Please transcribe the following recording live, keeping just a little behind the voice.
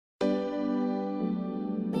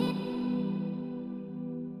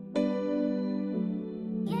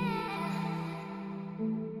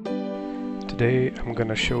Today I'm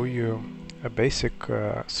gonna show you a basic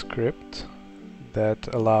script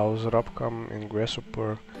that allows RAPCAM in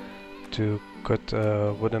Grasshopper to cut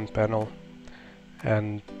a wooden panel,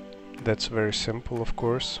 and that's very simple, of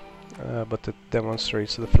course, but it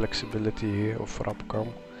demonstrates the flexibility of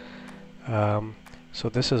RAPCAM. So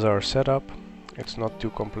this is our setup. It's not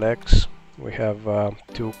too complex. We have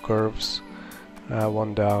two curves,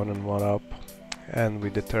 one down and one up, and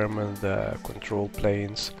we determine the control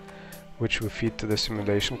planes which we feed to the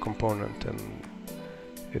simulation component, and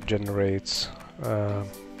it generates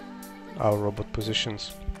our robot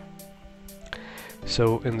positions.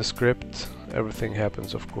 So in the script everything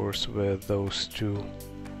happens, of course, with those two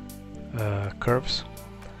curves,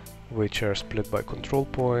 which are split by control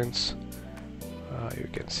points. You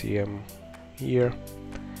can see them here.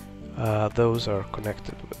 Those are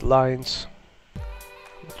connected with lines.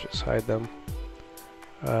 I'll just hide them.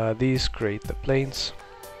 These create the planes.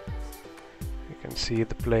 You can see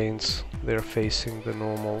the planes, they're facing the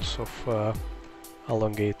normals of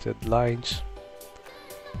elongated lines.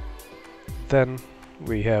 Then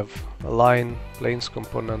we have a line planes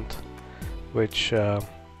component, which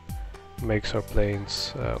makes our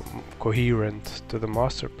planes coherent to the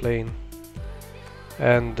master plane,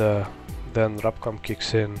 and then RAPCAM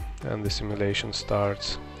kicks in and the simulation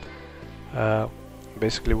starts.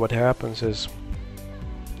 Basically what happens is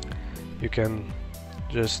you can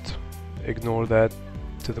just ignore that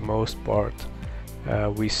to the most part.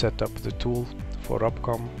 We set up the tool for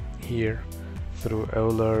RAPCAM here through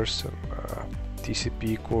Eulers and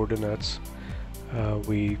TCP coordinates.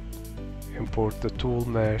 We import the tool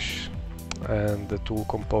mesh, and the tool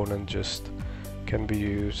component just can be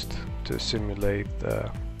used to simulate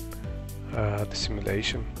the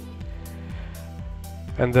simulation.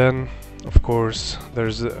 And then of course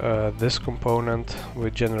there's this component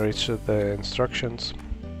which generates the instructions,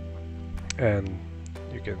 and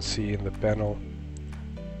you can see in the panel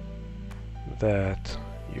that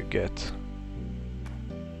you get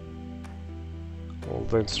all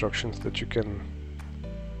the instructions that you can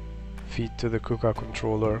feed to the KUKA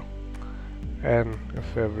controller, and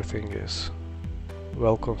if everything is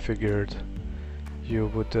well configured, you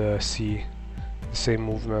would see the same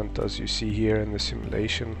movement as you see here in the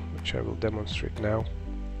simulation, which I will demonstrate now.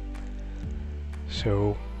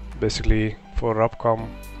 So basically for RAPCAM,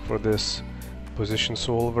 for this position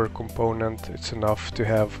solver component, it's enough to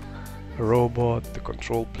have a robot, the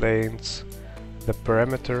control planes, the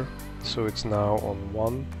parameter, so it's now on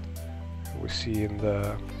 1. We see in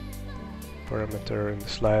the parameter in the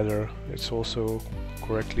slider it's also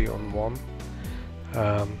correctly on 1,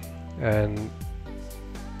 and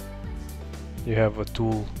you have a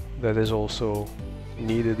tool that is also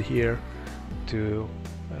needed here to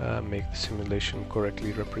make the simulation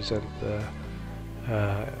correctly represent the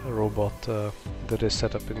robot that is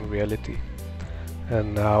set up in reality.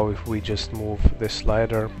 And now if we just move this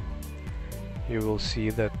slider, you will see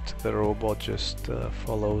that the robot just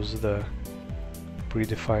follows the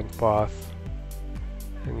predefined path,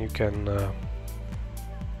 and you can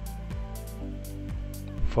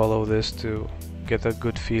follow this to get a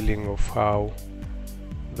good feeling of how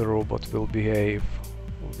the robot will behave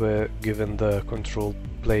given the control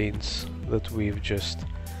planes that we've just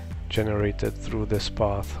generated through this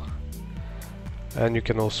path. And you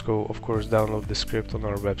can also, of course, download the script on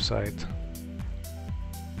our website.